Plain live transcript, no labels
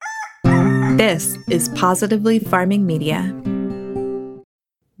This is Positively Farming Media.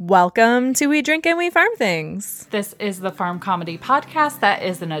 Welcome to We Drink and We Farm Things. This is the farm comedy podcast that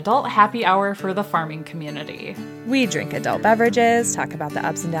is an adult happy hour for the farming community. We drink adult beverages, talk about the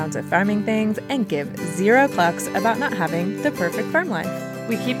ups and downs of farming things, and give zero clucks about not having the perfect farm life.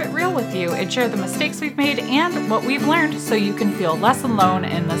 We keep it real with you and share the mistakes we've made and what we've learned so you can feel less alone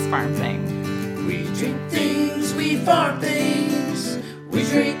in this farm thing. We drink things, we farm things, we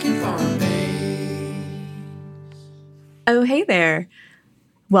drink and farm things. Oh, hey there.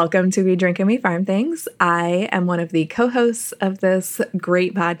 Welcome to We Drink and We Farm Things. I am one of the co-hosts of this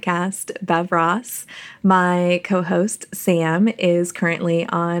great podcast, Bev Ross. My co-host, Sam, is currently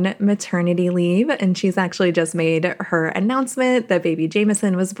on maternity leave, and she's actually just made her announcement that baby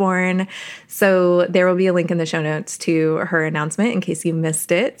Jameson was born. So there will be a link in the show notes to her announcement in case you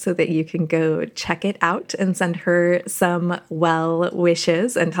missed it, so that you can go check it out and send her some well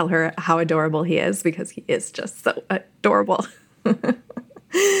wishes and tell her how adorable he is, because he is just so adorable.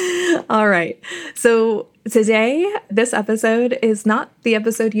 All right. So today, this episode is not the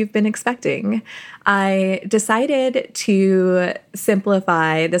episode you've been expecting. I decided to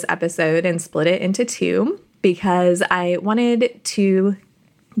simplify this episode and split it into two because I wanted to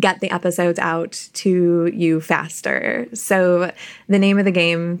get the episodes out to you faster. So the name of the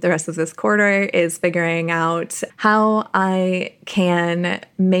game the rest of this quarter is figuring out how I can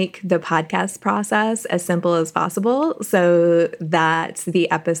make the podcast process as simple as possible so that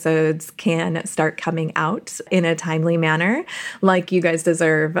the episodes can start coming out in a timely manner like you guys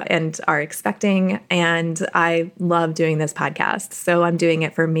deserve and are expecting. And I love doing this podcast. So I'm doing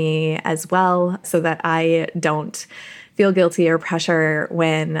it for me as well so that I don't feel guilty or pressure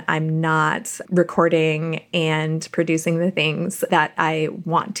when I'm not recording and producing the things that I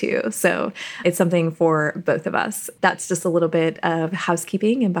want to. So it's something for both of us. That's just a little bit of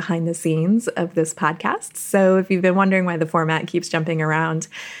housekeeping and behind the scenes of this podcast. So if you've been wondering why the format keeps jumping around,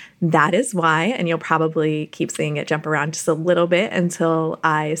 that is why, and you'll probably keep seeing it jump around just a little bit until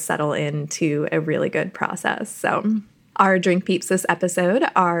I settle into a really good process. So our drink peeps this episode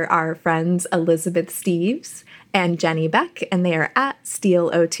are our friends Elizabeth Steves and Jenny Beck, and they are at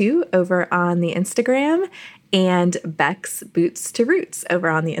Steel02 over on the Instagram and Beck's Boots to Roots over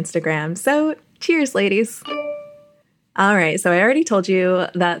on the Instagram. So cheers, ladies. All right, so I already told you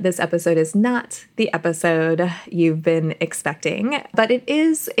that this episode is not the episode you've been expecting, but it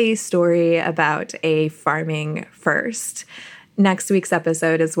is a story about a farming first. Next week's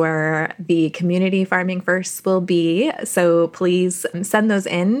episode is where the community farming firsts will be. So please send those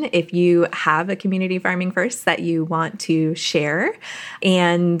in if you have a community farming first that you want to share.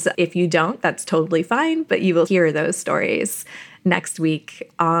 And if you don't, that's totally fine, but you will hear those stories next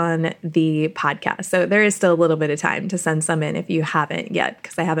week on the podcast. So there is still a little bit of time to send some in if you haven't yet,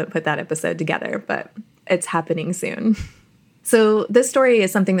 because I haven't put that episode together, but it's happening soon. So this story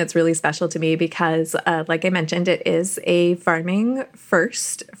is something that's really special to me because, like I mentioned, it is a farming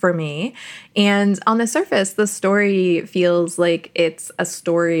first for me. And on the surface, the story feels like it's a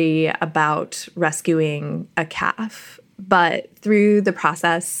story about rescuing a calf. But through the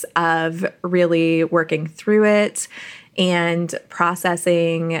process of really working through it and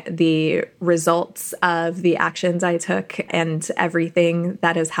processing the results of the actions I took and everything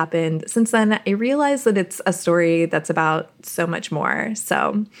that has happened since then, I realized that it's a story that's about so much more.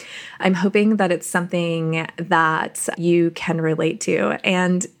 So I'm hoping that it's something that you can relate to.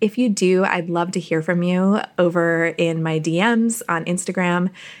 And if you do, I'd love to hear from you over in my DMs on Instagram.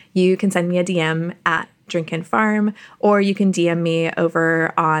 You can send me a DM at Drink and Farm, or you can DM me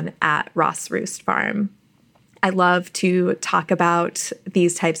over on at Ross Roost Farm. I love to talk about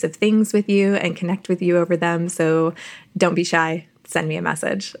these types of things with you and connect with you over them, so don't be shy. Send me a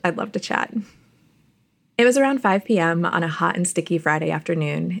message. I'd love to chat. It was around 5 p.m. on a hot and sticky Friday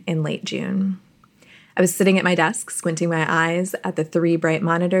afternoon in late June. I was sitting at my desk, squinting my eyes at the 3 bright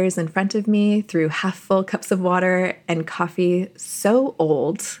monitors in front of me through half-full cups of water and coffee so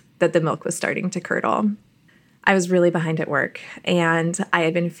old that the milk was starting to curdle. I was really behind at work, and I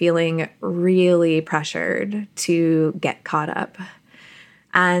had been feeling really pressured to get caught up.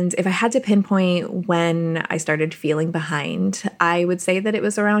 And if I had to pinpoint when I started feeling behind, I would say that it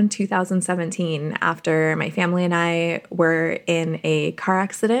was around 2017 after my family and I were in a car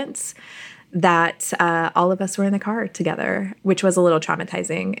accident that all of us were in the car together, which was a little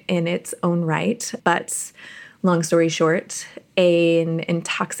traumatizing in its own right. But long story short, an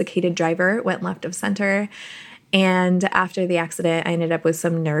intoxicated driver went left of center. And after the accident, I ended up with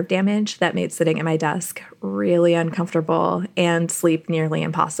some nerve damage that made sitting at my desk really uncomfortable and sleep nearly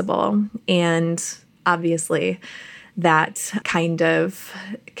impossible. And obviously, that kind of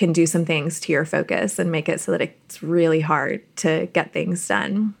can do some things to your focus and make it so that it's really hard to get things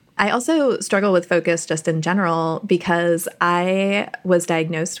done. I also struggle with focus just in general because I was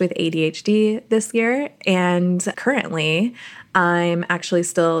diagnosed with ADHD this year, and currently I'm actually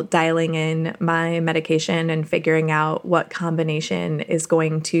still dialing in my medication and figuring out what combination is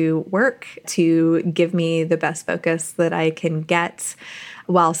going to work to give me the best focus that I can get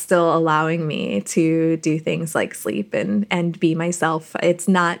while still allowing me to do things like sleep and be myself. It's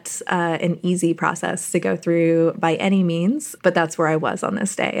not an easy process to go through by any means, but that's where I was on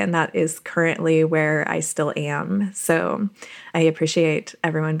this day, and that is currently where I still am. So I appreciate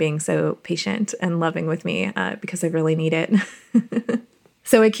everyone being so patient and loving with me because I really need it.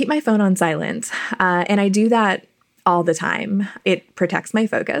 So I keep my phone on silent, and I do that all the time. It protects my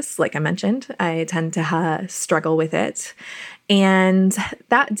focus. Like I mentioned, I tend to struggle with it. And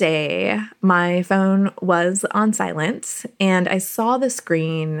that day, my phone was on silent, and I saw the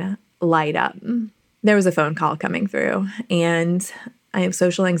screen light up. There was a phone call coming through, and I have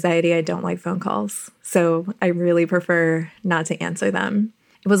social anxiety. I don't like phone calls, so I really prefer not to answer them.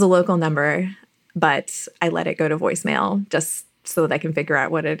 It was a local number, but I let it go to voicemail just so that I can figure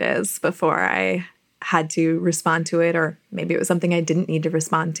out what it is before I had to respond to it, or maybe it was something I didn't need to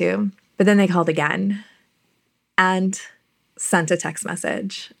respond to. But then they called again and sent a text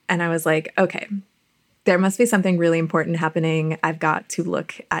message. And I was like, okay, there must be something really important happening. I've got to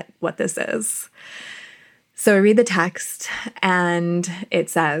look at what this is. So I read the text, and it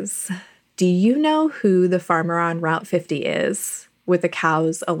says, "Do you know who the farmer on Route 50 is with the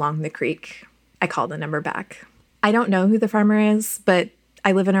cows along the creek?" I called the number back. I don't know who the farmer is, but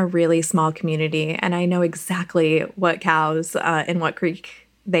I live in a really small community, and I know exactly what cows and what creek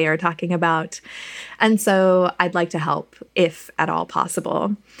they are talking about. And so I'd like to help if at all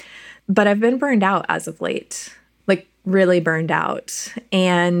possible. But I've been burned out as of late, like really burned out.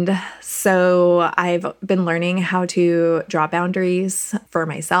 And so I've been learning how to draw boundaries for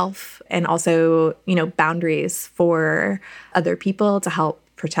myself and also, boundaries for other people to help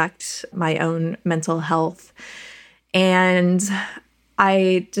protect my own mental health. And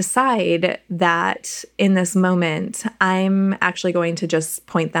I decide that in this moment, I'm actually going to just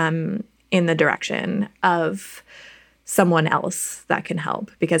point them in the direction of someone else that can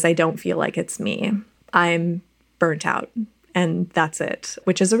help because I don't feel like it's me. I'm burnt out, and that's it,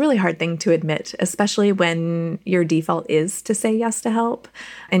 which is a really hard thing to admit, especially when your default is to say yes to help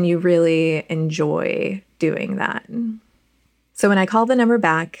and you really enjoy doing that. So when I call the number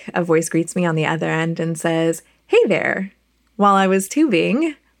back, a voice greets me on the other end and says, "Hey there. While I was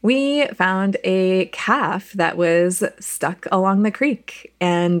tubing, we found a calf that was stuck along the creek,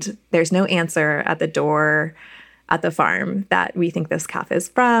 and there's no answer at the door at the farm that we think this calf is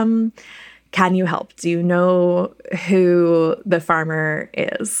from. Can you help? Do you know who the farmer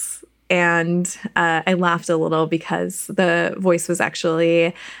is?" And I laughed a little because the voice was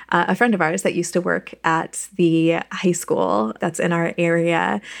actually a friend of ours that used to work at the high school that's in our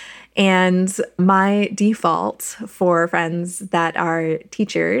area. And my default for friends that are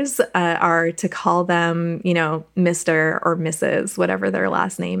teachers are to call them, Mr. or Mrs., whatever their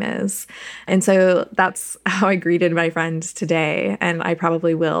last name is. And so that's how I greeted my friend today. And I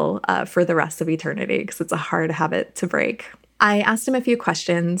probably will for the rest of eternity because it's a hard habit to break. I asked him a few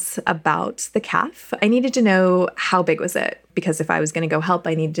questions about the calf. I needed to know how big was it, because if I was going to go help,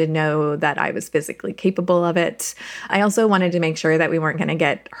 I needed to know that I was physically capable of it. I also wanted to make sure that we weren't going to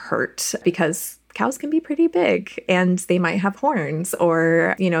get hurt because cows can be pretty big and they might have horns,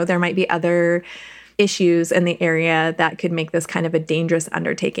 or, there might be other issues in the area that could make this kind of a dangerous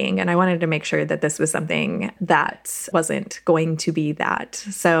undertaking. And I wanted to make sure that this was something that wasn't going to be that.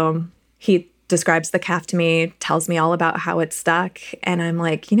 So he describes the calf to me, tells me all about how it's stuck. And I'm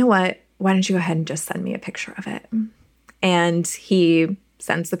like, you know what? Why don't you go ahead and just send me a picture of it? And he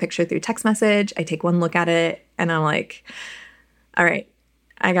sends the picture through text message. I take one look at it and I'm like, all right,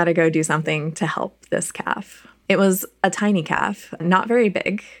 I got to go do something to help this calf. It was a tiny calf, not very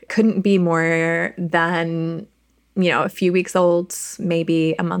big, couldn't be more than a few weeks old,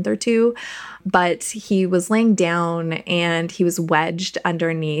 maybe a month or two, but he was laying down and he was wedged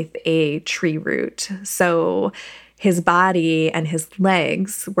underneath a tree root. So his body and his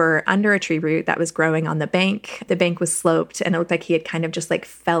legs were under a tree root that was growing on the bank. The bank was sloped and it looked like he had kind of just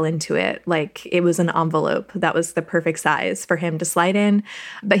fell into it. Like it was an envelope that was the perfect size for him to slide in,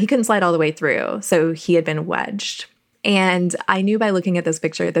 but he couldn't slide all the way through. So he had been wedged. And I knew by looking at this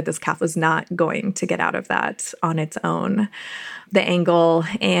picture that this calf was not going to get out of that on its own. The angle,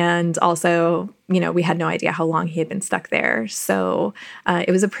 and also, we had no idea how long he had been stuck there. So it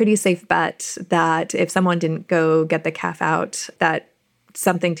was a pretty safe bet that if someone didn't go get the calf out, that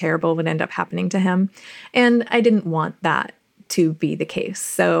something terrible would end up happening to him. And I didn't want that to be the case.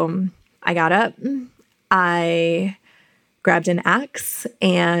 So I got up, I grabbed an axe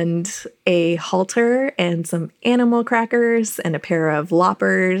and a halter and some animal crackers and a pair of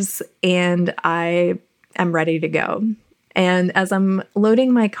loppers, and I am ready to go. And as I'm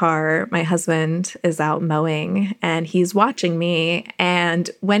loading my car, my husband is out mowing and he's watching me. And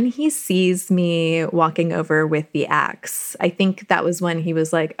when he sees me walking over with the axe, I think that was when he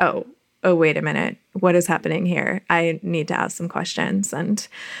was like, oh, wait a minute. What is happening here? I need to ask some questions. And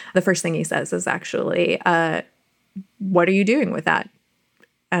the first thing he says is actually, what are you doing with that?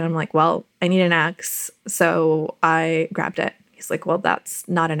 And I'm like, well, I need an axe. So I grabbed it. He's like, well, that's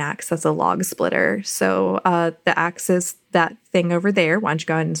not an axe. That's a log splitter. So the axe is that thing over there. Why don't you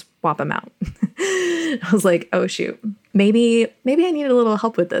go ahead and swap them out? I was like, oh, shoot. Maybe I need a little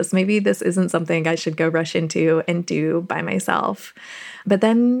help with this. Maybe this isn't something I should go rush into and do by myself. But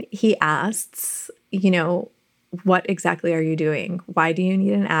then he asks, what exactly are you doing? Why do you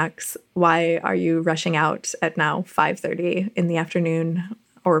need an axe? Why are you rushing out at now 5:30 in the afternoon?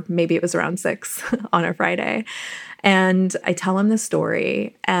 Or maybe it was around 6 on a Friday. And I tell him the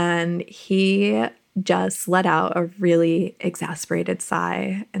story, and he just let out a really exasperated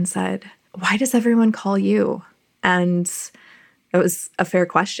sigh and said, why does everyone call you? And it was a fair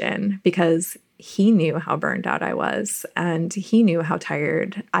question because he knew how burned out I was, and he knew how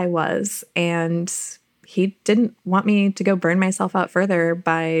tired I was. And he didn't want me to go burn myself out further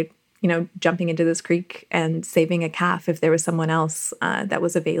by jumping into this creek and saving a calf if there was someone else that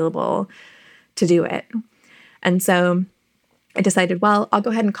was available to do it. And so I decided, well, I'll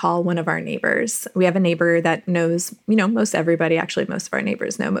go ahead and call one of our neighbors. We have a neighbor that knows, most everybody. Actually, most of our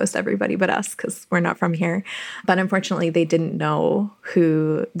neighbors know most everybody but us because we're not from here. But unfortunately, they didn't know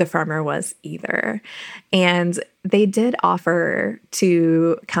who the farmer was either. And they did offer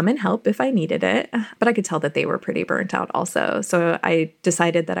to come and help if I needed it, but I could tell that they were pretty burnt out also. So I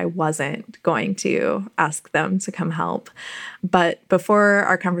decided that I wasn't going to ask them to come help. But before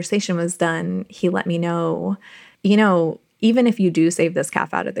our conversation was done, he let me know, even if you do save this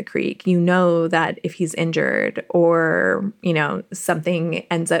calf out of the creek, that if he's injured or, something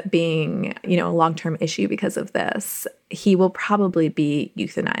ends up being, a long-term issue because of this, he will probably be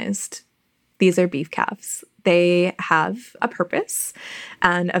euthanized. These are beef calves. They have a purpose,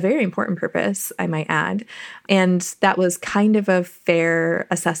 and a very important purpose, I might add. And that was kind of a fair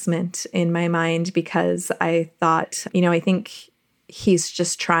assessment in my mind because I thought, I think he's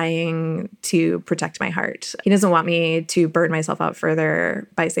just trying to protect my heart. He doesn't want me to burn myself out further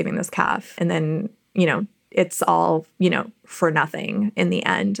by saving this calf. And then, it's all, for nothing in the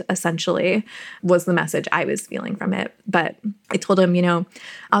end, essentially, was the message I was feeling from it. But I told him,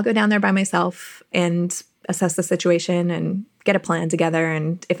 I'll go down there by myself and assess the situation and get a plan together.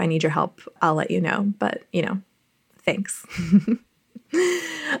 And if I need your help, I'll let you know. But, thanks.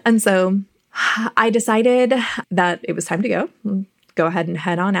 And so I decided that it was time to go ahead and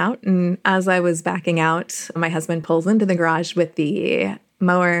head on out. And as I was backing out, my husband pulls into the garage with the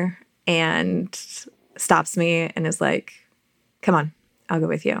mower and stops me and is like, come on, I'll go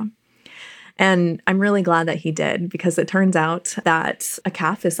with you. And I'm really glad that he did because it turns out that a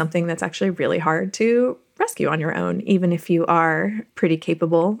calf is something that's actually really hard to rescue on your own, even if you are pretty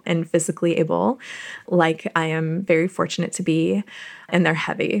capable and physically able, like I am very fortunate to be. And they're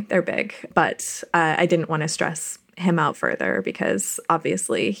heavy, they're big, but I didn't want to stress him out further because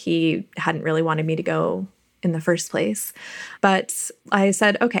obviously he hadn't really wanted me to go in the first place. But I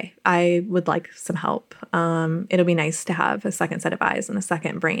said, okay, I would like some help. It'll be nice to have a second set of eyes and a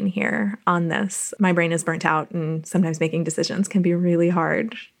second brain here on this. My brain is burnt out, and sometimes making decisions can be really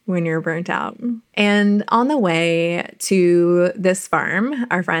hard when you're burnt out. And on the way to this farm,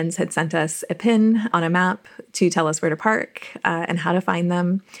 our friends had sent us a pin on a map to tell us where to park and how to find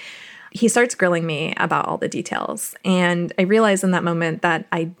them. He starts grilling me about all the details. And I realized in that moment that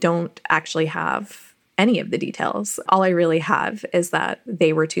I don't actually have any of the details. All I really have is that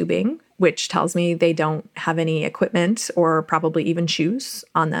they were tubing, which tells me they don't have any equipment or probably even shoes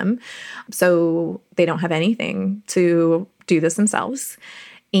on them. So they don't have anything to do this themselves.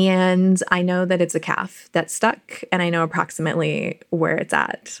 And I know that it's a calf that's stuck, and I know approximately where it's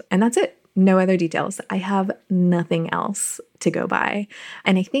at. And that's it. no other details. I have nothing else to go by.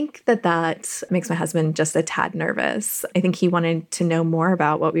 And I think that makes my husband just a tad nervous. I think he wanted to know more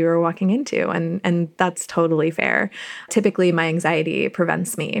about what we were walking into, and that's totally fair. Typically, my anxiety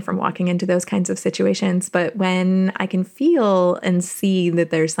prevents me from walking into those kinds of situations, but when I can feel and see that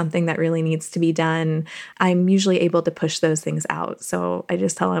there's something that really needs to be done, I'm usually able to push those things out. So I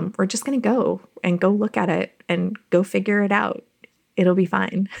just tell him, we're just going to go look at it and go figure it out. It'll be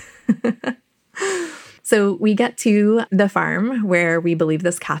fine. So we get to the farm where we believe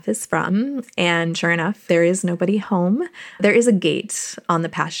this calf is from, and sure enough, there is nobody home. There is a gate on the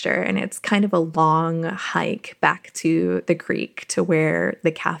pasture, and it's kind of a long hike back to the creek to where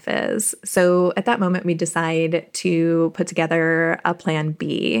the calf is. So at that moment, we decide to put together a plan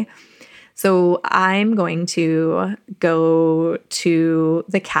B. So I'm going to go to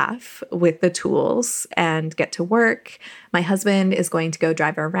the calf with the tools and get to work. My husband is going to go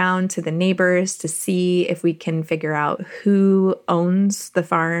drive around to the neighbors to see if we can figure out who owns the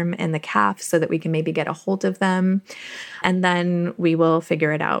farm and the calf so that we can maybe get a hold of them. And then we will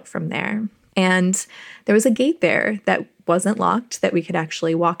figure it out from there. And there was a gate there that wasn't locked that we could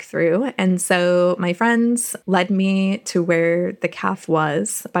actually walk through. And so my friends led me to where the calf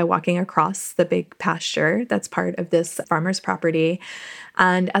was by walking across the big pasture that's part of this farmer's property.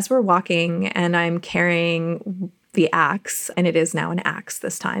 And as we're walking and I'm carrying the axe, and it is now an axe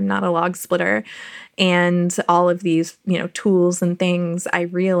this time, not a log splitter, and all of these, tools and things, I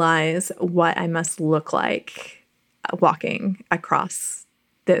realize what I must look like walking across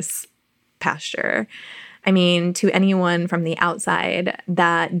this pasture. I mean, to anyone from the outside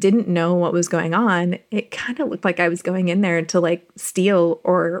that didn't know what was going on, it kind of looked like I was going in there to steal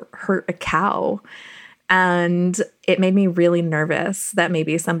or hurt a cow. And it made me really nervous that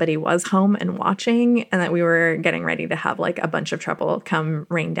maybe somebody was home and watching, and that we were getting ready to have a bunch of trouble come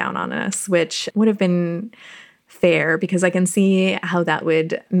rain down on us, which would have been fair because I can see how that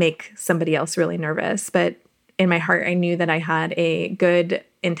would make somebody else really nervous. But in my heart, I knew that I had a good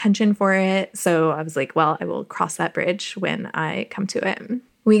intention for it. So I was like, well, I will cross that bridge when I come to it.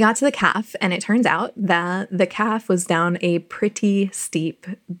 We got to the calf, and it turns out that the calf was down a pretty steep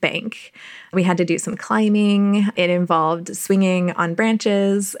bank. We had to do some climbing. It involved swinging on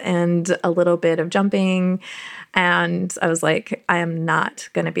branches and a little bit of jumping. And I was like, I am not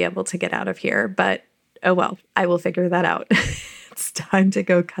going to be able to get out of here, but oh well, I will figure that out. It's time to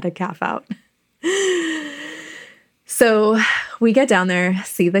go cut a calf out. So we get down there,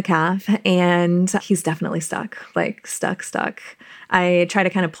 see the calf, and he's definitely stuck. I try to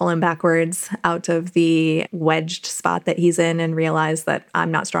kind of pull him backwards out of the wedged spot that he's in and realize that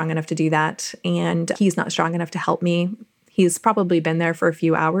I'm not strong enough to do that. And he's not strong enough to help me. He's probably been there for a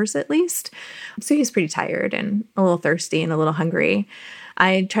few hours at least. So he's pretty tired and a little thirsty and a little hungry.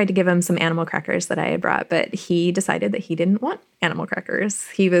 I tried to give him some animal crackers that I had brought, but he decided that he didn't want animal crackers.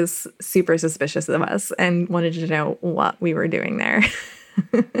 He was super suspicious of us and wanted to know what we were doing there.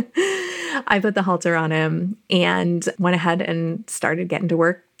 I put the halter on him and went ahead and started getting to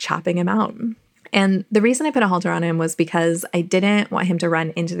work chopping him out. And the reason I put a halter on him was because I didn't want him to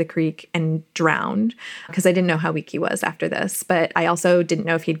run into the creek and drown, because I didn't know how weak he was after this. But I also didn't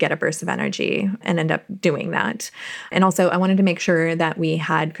know if he'd get a burst of energy and end up doing that. And also I wanted to make sure that we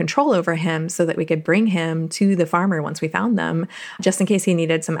had control over him so that we could bring him to the farmer once we found them, just in case he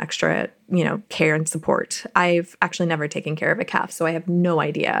needed some extra, care and support. I've actually never taken care of a calf, so I have no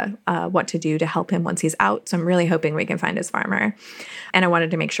idea what to do to help him once he's out. So I'm really hoping we can find his farmer. And I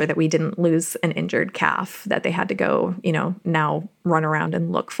wanted to make sure that we didn't lose an injured calf that they had to go, now run around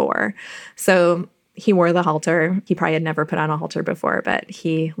and look for. So he wore the halter. He probably had never put on a halter before, but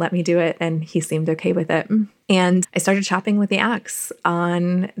he let me do it and he seemed okay with it. And I started chopping with the axe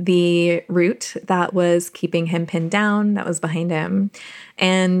on the root that was keeping him pinned down, that was behind him.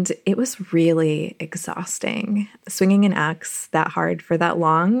 And it was really exhausting. Swinging an axe that hard for that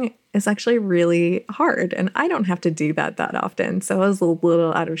long is actually really hard. And I don't have to do that often. So I was a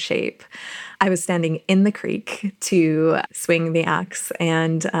little out of shape. I was standing in the creek to swing the axe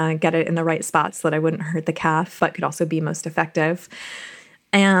and get it in the right spot so that I wouldn't hurt the calf, but could also be most effective.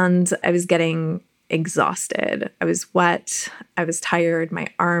 And I was getting exhausted. I was wet. I was tired. My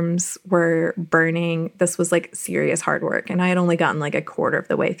arms were burning. This was serious hard work. And I had only gotten a quarter of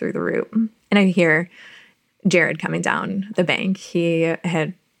the way through the route. And I hear Jared coming down the bank. He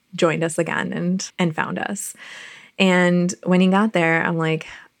had joined us again and found us. And when he got there, I'm like,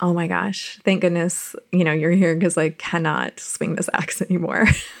 oh my gosh, thank goodness, you're here, because I cannot swing this axe anymore.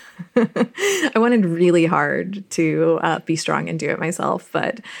 I wanted really hard to be strong and do it myself,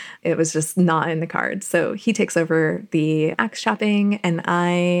 but it was just not in the cards. So he takes over the axe chopping, and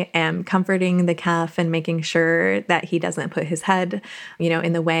I am comforting the calf and making sure that he doesn't put his head,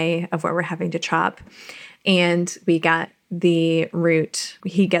 in the way of what we're having to chop. And we got the root.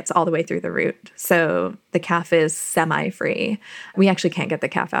 He gets all the way through the root. So the calf is semi-free. We actually can't get the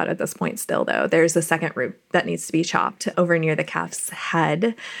calf out at this point still, though. There's a second root that needs to be chopped over near the calf's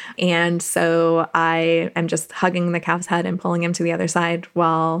head. And so I am just hugging the calf's head and pulling him to the other side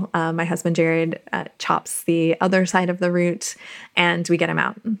while my husband, Jared, chops the other side of the root, and we get him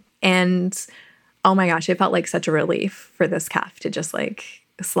out. And oh my gosh, it felt like such a relief for this calf to just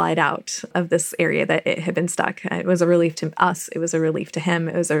slide out of this area that it had been stuck. It was a relief to us. It was a relief to him.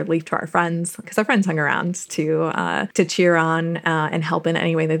 It was a relief to our friends, because our friends hung around to cheer on and help in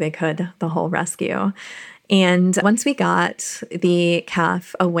any way that they could the whole rescue. And once we got the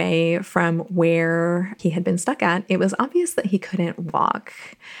calf away from where he had been stuck at, it was obvious that he couldn't walk.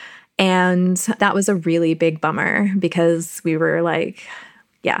 And that was a really big bummer, because we were like,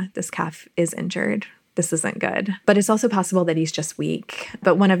 yeah, this calf is injured. This isn't good. But it's also possible that he's just weak.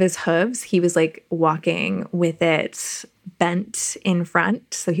 But one of his hooves, he was walking with it bent in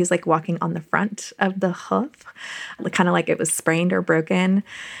front. So he's walking on the front of the hoof, kind of like it was sprained or broken.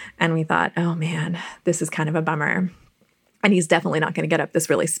 And we thought, oh man, this is kind of a bummer. And he's definitely not going to get up this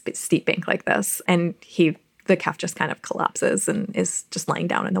really steep bank like this. And the calf just kind of collapses and is just lying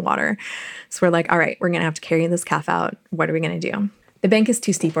down in the water. So we're like, all right, we're going to have to carry this calf out. What are we going to do? The bank is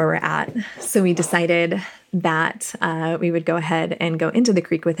too steep where we're at, so we decided that we would go ahead and go into the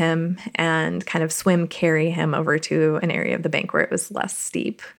creek with him and kind of carry him over to an area of the bank where it was less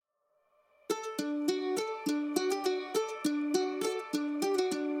steep.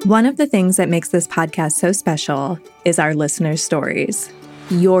 One of the things that makes this podcast so special is our listeners' stories,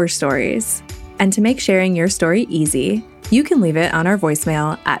 your stories. And to make sharing your story easy, you can leave it on our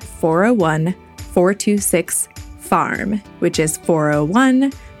voicemail at 401-426-FARM, which is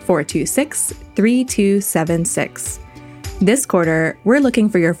 401-426-3276. This quarter, we're looking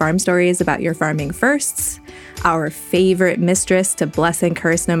for your farm stories about your farming firsts, our favorite mistress to bless and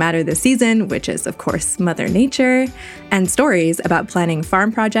curse no matter the season, which is, of course, Mother Nature, and stories about planning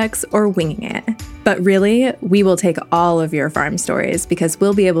farm projects or winging it. But really, we will take all of your farm stories, because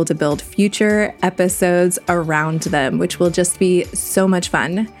we'll be able to build future episodes around them, which will just be so much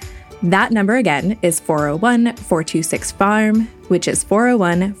fun. That number again is 401-426-FARM, which is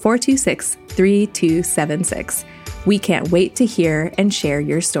 401-426-3276. We can't wait to hear and share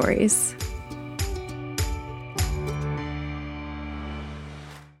your stories.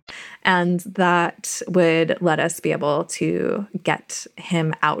 And that would let us be able to get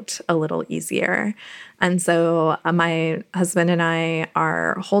him out a little easier. And so my husband and I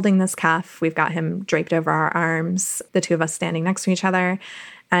are holding this calf. We've got him draped over our arms, the two of us standing next to each other.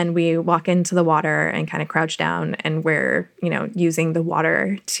 And we walk into the water and kind of crouch down, and we're, using the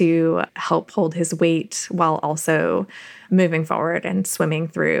water to help hold his weight while also moving forward and swimming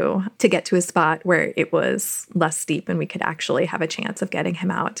through to get to a spot where it was less steep and we could actually have a chance of getting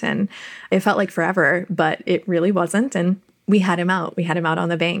him out. And it felt like forever, but it really wasn't. And we had him out. We had him out on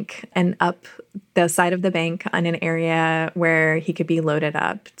the bank and up the side of the bank on an area where he could be loaded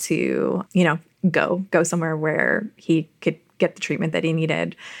up to, go somewhere where he could get the treatment that he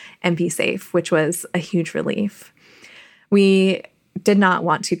needed and be safe, which was a huge relief. We did not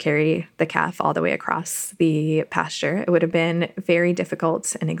want to carry the calf all the way across the pasture. It would have been very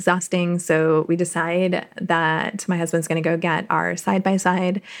difficult and exhausting. So we decide that my husband's going to go get our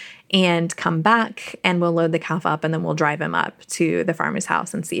side-by-side and come back, and we'll load the calf up, and then we'll drive him up to the farmer's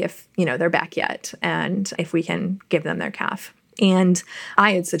house and see if, they're back yet and if we can give them their calf. And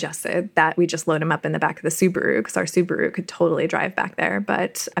I had suggested that we just load him up in the back of the Subaru, because our Subaru could totally drive back there.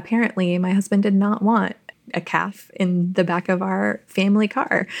 But apparently my husband did not want a calf in the back of our family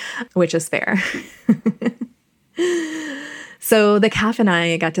car, which is fair. So the calf and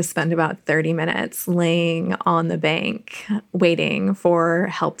I got to spend about 30 minutes laying on the bank waiting for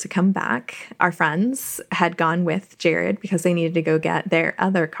help to come back. Our friends had gone with Jared because they needed to go get their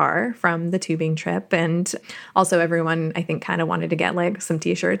other car from the tubing trip. And also everyone, I think, kind of wanted to get some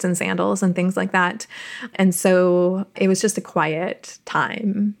t-shirts and sandals and things like that. And so it was just a quiet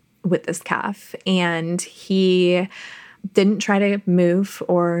time with this calf. And he didn't try to move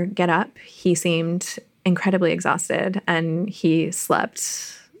or get up. He seemed incredibly exhausted, and he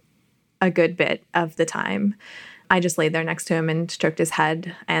slept a good bit of the time. I just laid there next to him and stroked his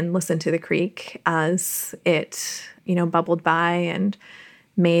head and listened to the creek as it, bubbled by and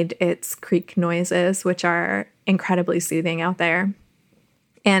made its creek noises, which are incredibly soothing out there.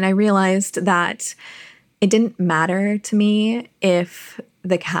 And I realized that it didn't matter to me if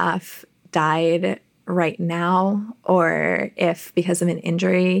the calf died right now or if because of an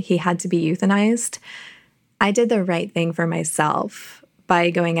injury he had to be euthanized. I did the right thing for myself by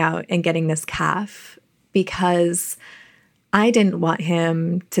going out and getting this calf because I didn't want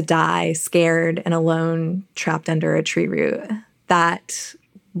him to die scared and alone, trapped under a tree root. That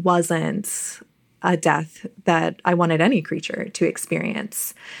wasn't a death that I wanted any creature to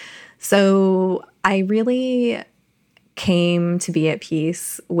experience. So I really came to be at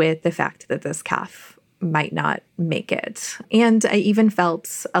peace with the fact that this calf might not make it. And I even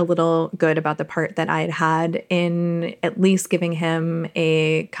felt a little good about the part that I had in at least giving him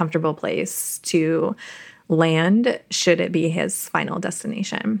a comfortable place to land should it be his final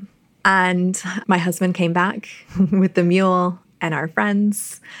destination. And my husband came back with the mule and our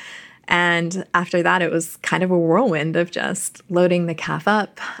friends. And after that, it was kind of a whirlwind of just loading the calf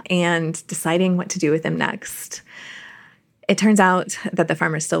up and deciding what to do with him next. It turns out that the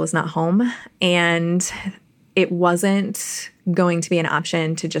farmer still was not home, and it wasn't going to be an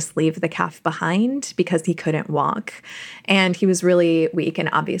option to just leave the calf behind because he couldn't walk. And he was really weak and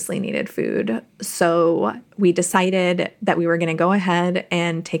obviously needed food. So we decided that we were going to go ahead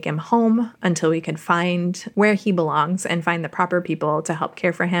and take him home until we could find where he belongs and find the proper people to help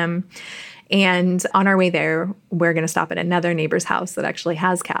care for him. And on our way there, we're going to stop at another neighbor's house that actually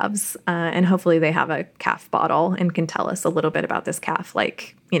has calves. And hopefully they have a calf bottle and can tell us a little bit about this calf,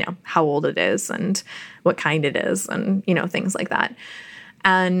 like, how old it is and what kind it is and, things like that.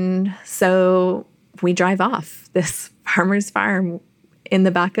 And so we drive off this farmer's farm I'm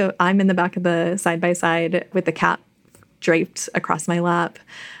in the back of the side-by-side with the cat draped across my lap.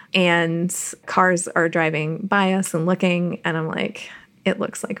 And cars are driving by us and looking. And I'm like, it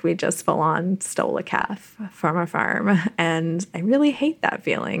looks like we just full on stole a calf from a farm. And I really hate that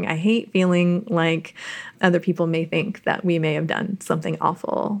feeling. I hate feeling like other people may think that we may have done something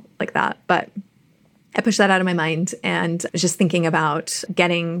awful like that. But I pushed that out of my mind and was just thinking about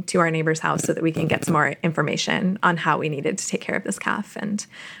getting to our neighbor's house so that we can get some more information on how we needed to take care of this calf. And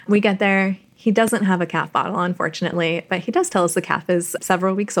we get there. He doesn't have a calf bottle, unfortunately, but he does tell us the calf is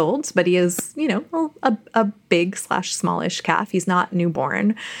several weeks old, but he is, a big/smallish calf. He's not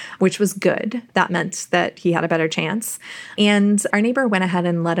newborn, which was good. That meant that he had a better chance. And our neighbor went ahead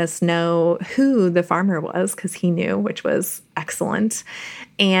and let us know who the farmer was because he knew, which was excellent,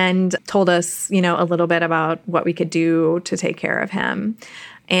 and told us, a little bit about what we could do to take care of him.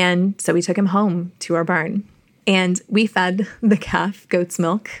 And so we took him home to our barn. And we fed the calf goat's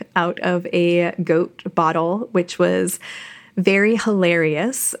milk out of a goat bottle, which was very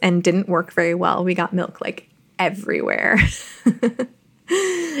hilarious and didn't work very well. We got milk like everywhere.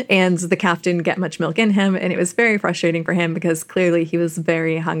 And the calf didn't get much milk in him. And it was very frustrating for him because clearly he was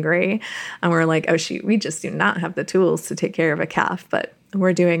very hungry. And we're like, oh, shoot, we just do not have the tools to take care of a calf, but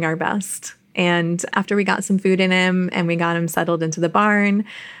we're doing our best. And after we got some food in him and we got him settled into the barn,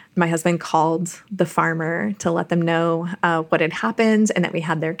 my husband called the farmer to let them know what had happened and that we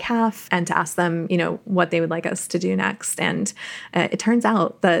had their calf and to ask them, what they would like us to do next. And it turns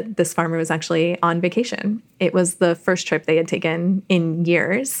out that this farmer was actually on vacation. It was the first trip they had taken in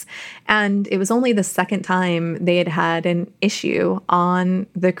years. And it was only the second time they had had an issue on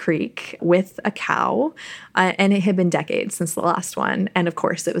the creek with a cow. And it had been decades since the last one. And of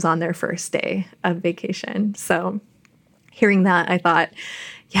course, it was on their first day of vacation. So hearing that, I thought,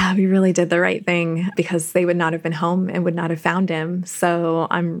 yeah, we really did the right thing because they would not have been home and would not have found him. So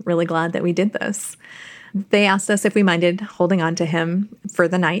I'm really glad that we did this. They asked us if we minded holding on to him for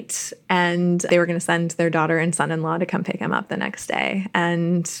the night, and they were going to send their daughter and son-in-law to come pick him up the next day.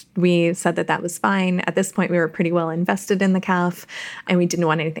 And we said that that was fine. At this point, we were pretty well invested in the calf, and we didn't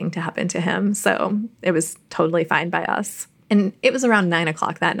want anything to happen to him. So it was totally fine by us. And it was around 9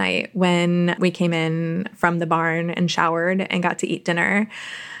 o'clock that night when we came in from the barn and showered and got to eat dinner.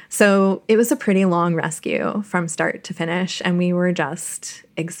 So it was a pretty long rescue from start to finish, and we were just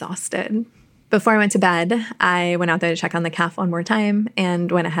exhausted. Before I went to bed, I went out there to check on the calf one more time and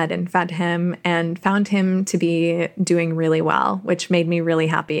went ahead and fed him and found him to be doing really well, which made me really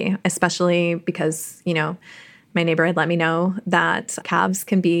happy, especially because, my neighbor had let me know that calves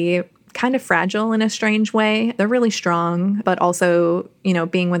can be kind of fragile in a strange way. They're really strong, but also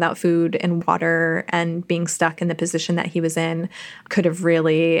being without food and water and being stuck in the position that he was in could have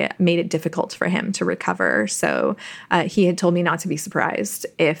really made it difficult for him to recover. So he had told me not to be surprised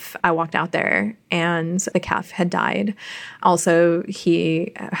if I walked out there and the calf had died. Also,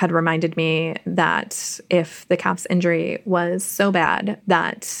 he had reminded me that if the calf's injury was so bad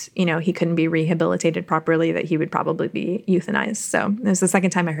that, he couldn't be rehabilitated properly, that he would probably be euthanized. So it was the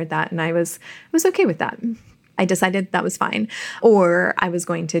second time I heard that, and I was okay with that. I decided that was fine. Or I was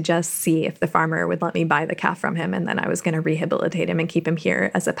going to just see if the farmer would let me buy the calf from him, and then I was going to rehabilitate him and keep him here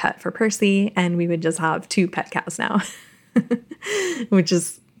as a pet for Percy, and we would just have 2 pet cows now, which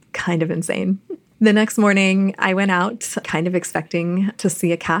is kind of insane. The next morning, I went out kind of expecting to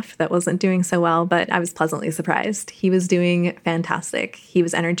see a calf that wasn't doing so well, but I was pleasantly surprised. He was doing fantastic. He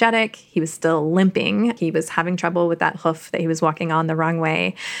was energetic. He was still limping. He was having trouble with that hoof that he was walking on the wrong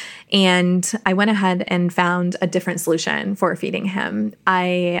way. And I went ahead and found a different solution for feeding him.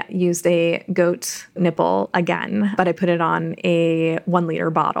 I used a goat nipple again, but I put it on a 1-liter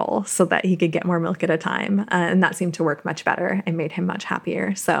bottle so that he could get more milk at a time. And that seemed to work much better and made him much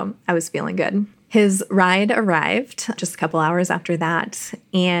happier. So I was feeling good. His ride arrived just a couple hours after that,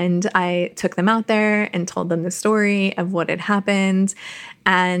 and I took them out there and told them the story of what had happened.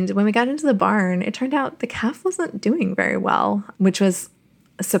 And when we got into the barn, it turned out the calf wasn't doing very well, which was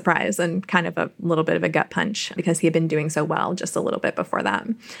a surprise and kind of a little bit of a gut punch because he had been doing so well just a little bit before that.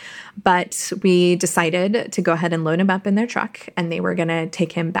 But we decided to go ahead and load him up in their truck, and they were going to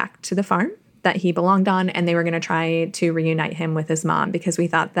take him back to the farm that he belonged on, and they were going to try to reunite him with his mom because we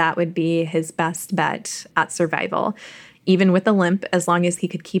thought that would be his best bet at survival. Even with the limp, as long as he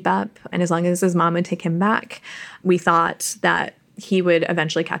could keep up and as long as his mom would take him back, we thought that he would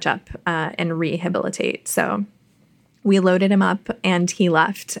eventually catch up and rehabilitate. So we loaded him up and he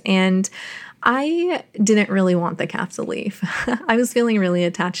left. And I didn't really want the calf to leave. I was feeling really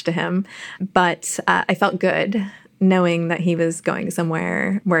attached to him, but I felt good knowing that he was going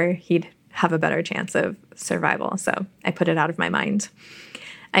somewhere where he'd have a better chance of survival. So I put it out of my mind.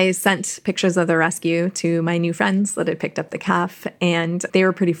 I sent pictures of the rescue to my new friends that had picked up the calf, and they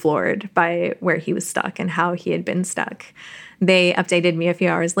were pretty floored by where he was stuck and how he had been stuck. They updated me a few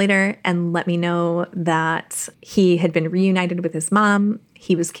hours later and let me know that he had been reunited with his mom,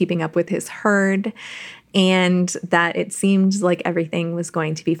 he was keeping up with his herd, and that it seemed like everything was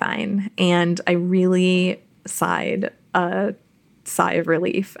going to be fine. And I really sighed a sigh of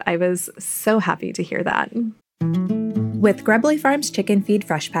relief. I was so happy to hear that. With Grubbly Farms Chicken Feed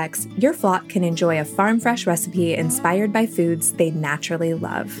Fresh Packs, your flock can enjoy a farm fresh recipe inspired by foods they naturally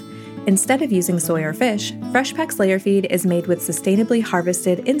love. Instead of using soy or fish, Fresh Packs Layer Feed is made with sustainably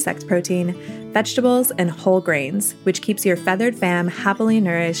harvested insect protein, vegetables, and whole grains, which keeps your feathered fam happily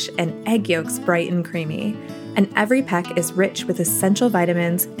nourished and egg yolks bright and creamy. And every peck is rich with essential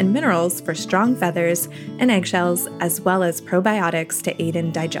vitamins and minerals for strong feathers and eggshells, as well as probiotics to aid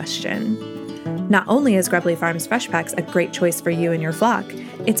in digestion. Not only is Grubbly Farms Fresh Packs a great choice for you and your flock,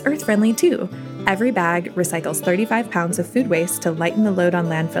 it's earth-friendly too. Every bag recycles 35 pounds of food waste to lighten the load on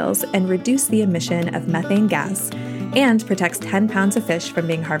landfills and reduce the emission of methane gas, and protects 10 pounds of fish from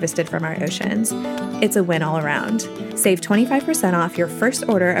being harvested from our oceans. It's a win all around. Save 25% off your first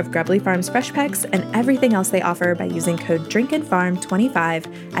order of Grubbly Farms Fresh Packs and everything else they offer by using code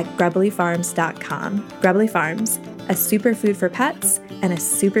DRINKANDFARM25 at grubblyfarms.com. Grubbly Farms, a superfood for pets and a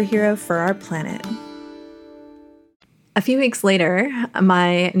superhero for our planet. A few weeks later,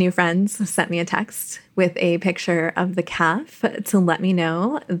 my new friends sent me a text with a picture of the calf to let me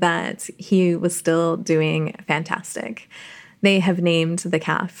know that he was still doing fantastic. They have named the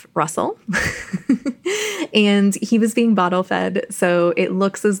calf Russell, and he was being bottle fed, so it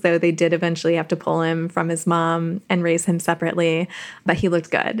looks as though they did eventually have to pull him from his mom and raise him separately, but he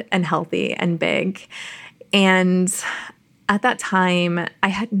looked good and healthy and big. And at that time, I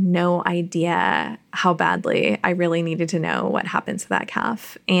had no idea how badly I really needed to know what happened to that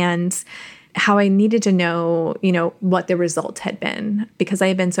calf and how I needed to know, what the result had been, because I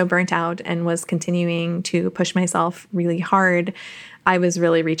had been so burnt out and was continuing to push myself really hard. I was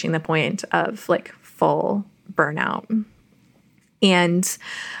really reaching the point of full burnout. And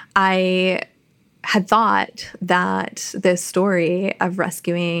I had thought that this story of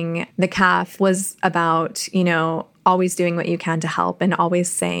rescuing the calf was about, always doing what you can to help and always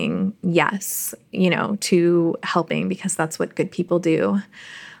saying yes, to helping, because that's what good people do.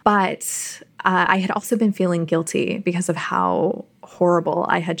 But I had also been feeling guilty because of how horrible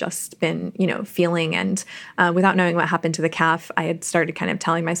I had just been, feeling. And without knowing what happened to the calf, I had started kind of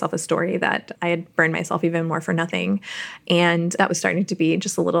telling myself a story that I had burned myself even more for nothing. And that was starting to be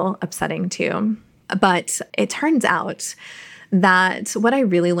just a little upsetting too. But it turns out that what I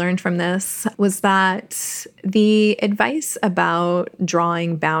really learned from this was that the advice about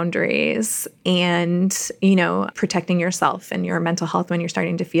drawing boundaries and, protecting yourself and your mental health when you're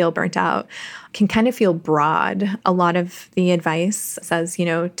starting to feel burnt out can kind of feel broad. A lot of the advice says,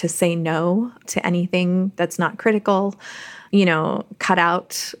 to say no to anything that's not critical, cut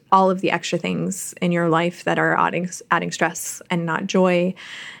out all of the extra things in your life that are adding stress and not joy.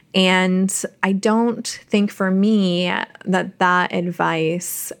 And I don't think for me that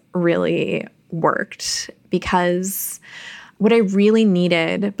advice really worked, because what I really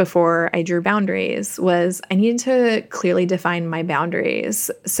needed before I drew boundaries was I needed to clearly define my boundaries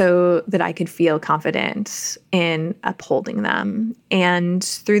so that I could feel confident in upholding them. And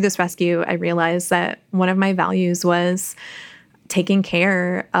through this rescue, I realized that one of my values was taking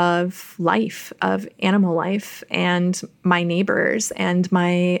care of life, of animal life, and my neighbors and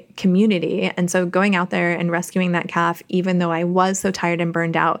my community. And so going out there and rescuing that calf, even though I was so tired and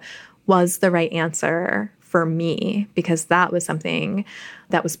burned out, was the right answer for me, because that was something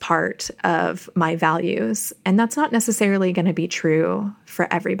that was part of my values. And that's not necessarily going to be true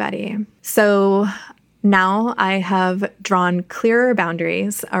for everybody. So now I have drawn clearer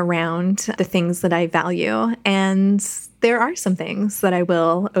boundaries around the things that I value, and there are some things that I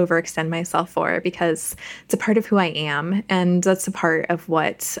will overextend myself for because it's a part of who I am. And that's a part of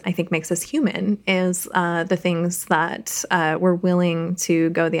what I think makes us human, is the things that we're willing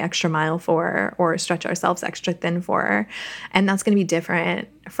to go the extra mile for or stretch ourselves extra thin for. And that's going to be different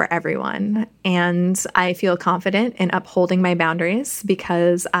for everyone. And I feel confident in upholding my boundaries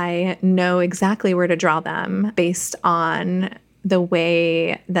because I know exactly where to draw them based on the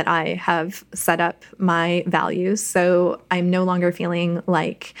way that I have set up my values. So I'm no longer feeling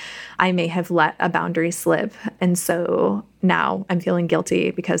like I may have let a boundary slip. And so now I'm feeling guilty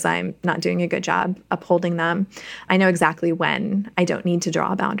because I'm not doing a good job upholding them. I know exactly when I don't need to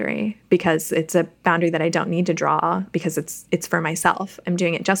draw a boundary because it's a boundary that I don't need to draw because it's for myself. I'm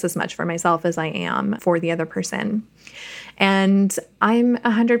doing it just as much for myself as I am for the other person. And I'm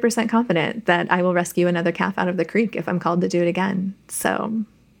 100% confident that I will rescue another calf out of the creek if I'm called to do it again. So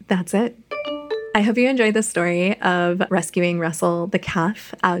that's it. I hope you enjoyed the story of rescuing Russell the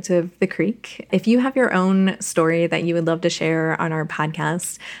calf out of the creek. If you have your own story that you would love to share on our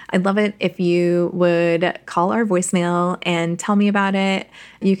podcast, I'd love it if you would call our voicemail and tell me about it.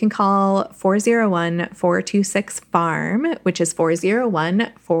 You can call 401-426-FARM, which is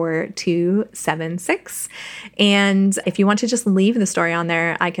 401-4276. And if you want to just leave the story on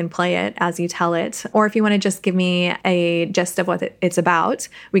there, I can play it as you tell it. Or if you want to just give me a gist of what it's about,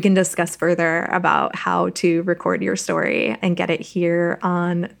 we can discuss further about how to record your story and get it here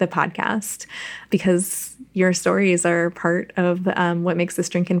on the podcast, because your stories are part of what makes this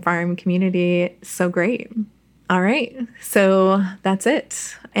Drink and Farm community so great. All right, so that's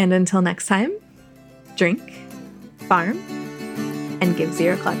it. And until next time, drink, farm, and give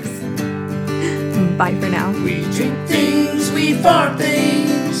 0 clucks. Bye for now. We drink things, we farm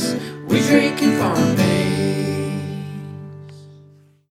things, we drink and farm things.